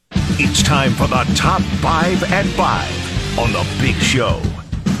It's time for the top 5 at 5 on the Big Show.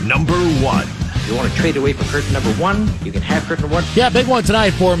 Number 1. If you want to trade away for curtain number 1, you can have curtain number 1. Yeah, big one tonight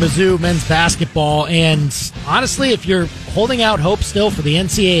for Mizzou men's basketball. And honestly, if you're holding out hope still for the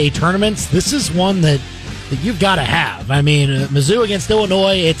NCAA tournaments, this is one that you've got to have. I mean, Mizzou against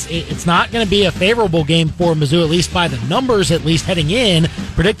Illinois, it's not going to be a favorable game for Mizzou, at least by the numbers, at least heading in.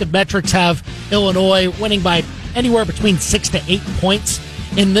 Predictive metrics have Illinois winning by anywhere between 6 to 8 points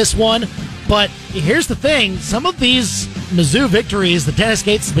in this one. But here's the thing. Some of these Mizzou victories, the Dennis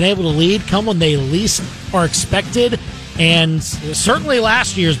Gates has been able to lead, come when they least are expected. And certainly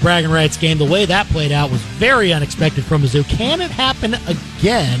last year's Braggin Rights game, the way that played out was very unexpected from Mizzou. Can it happen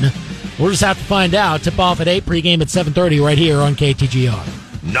again? We'll just have to find out. Tip off at 8, pregame at 7:30 right here on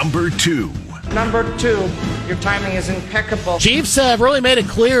KTGR. Number 2. Number 2, your timing is impeccable. Chiefs have really made it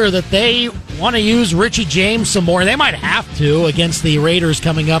clear that they want to use Richie James some more. They might have to against the Raiders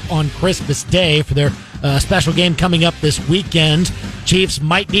coming up on Christmas Day for their special game coming up this weekend. Chiefs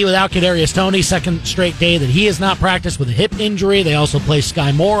might be without Kadarius Toney, second straight day that he has not practiced with a hip injury. They also play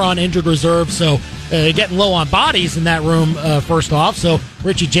Sky Moore on injured reserve, so getting low on bodies in that room first off. So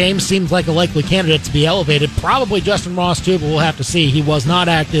Richie James seems like a likely candidate to be elevated. Probably Justin Ross too, but we'll have to see. He was not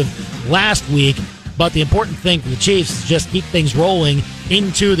active last week. But the important thing for the Chiefs is just keep things rolling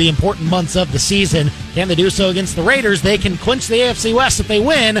into the important months of the season. Can they do so against the Raiders? They can clinch the AFC West if they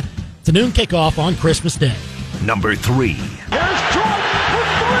win. It's a noon kickoff on Christmas Day. Number 3. There's Jordan for 3.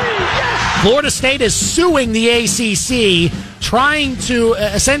 Yes! Florida State is suing the ACC, trying to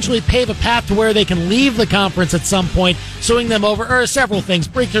essentially pave a path to where they can leave the conference at some point, suing them over several things,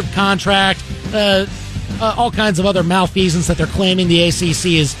 breach of contract, all kinds of other malfeasance that they're claiming the ACC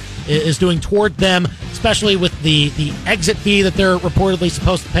is doing toward them, especially with the exit fee that they're reportedly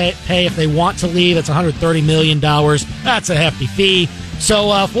supposed to pay if they want to leave. It's $130 million. That's a hefty fee.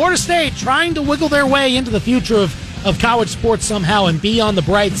 So Florida State trying to wiggle their way into the future of college sports somehow and be on the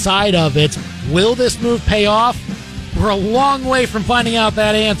bright side of it. Will this move pay off? We're a long way from finding out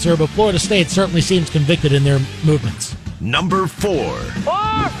that answer, but Florida State certainly seems convicted in their movements. Number 4.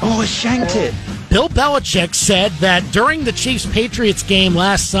 Oh, shanked it. Bill Belichick said that during the Chiefs-Patriots game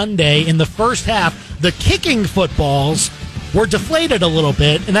last Sunday, in the first half, the kicking footballs were deflated a little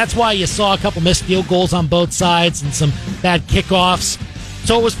bit, and that's why you saw a couple missed field goals on both sides and some bad kickoffs.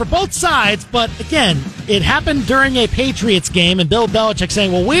 So it was for both sides, but again, it happened during a Patriots game, and Bill Belichick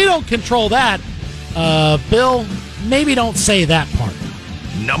saying, well, we don't control that. Bill, maybe don't say that part.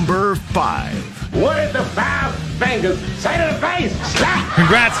 Number 5. What is the 5 fingers? Say to the face. Slap.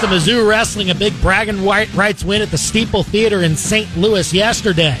 Congrats to Mizzou wrestling a big Braggin Rights win at the Steeple Theater in St. Louis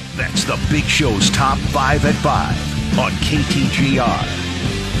yesterday. That's the Big Show's top 5 at 5 on KTGR.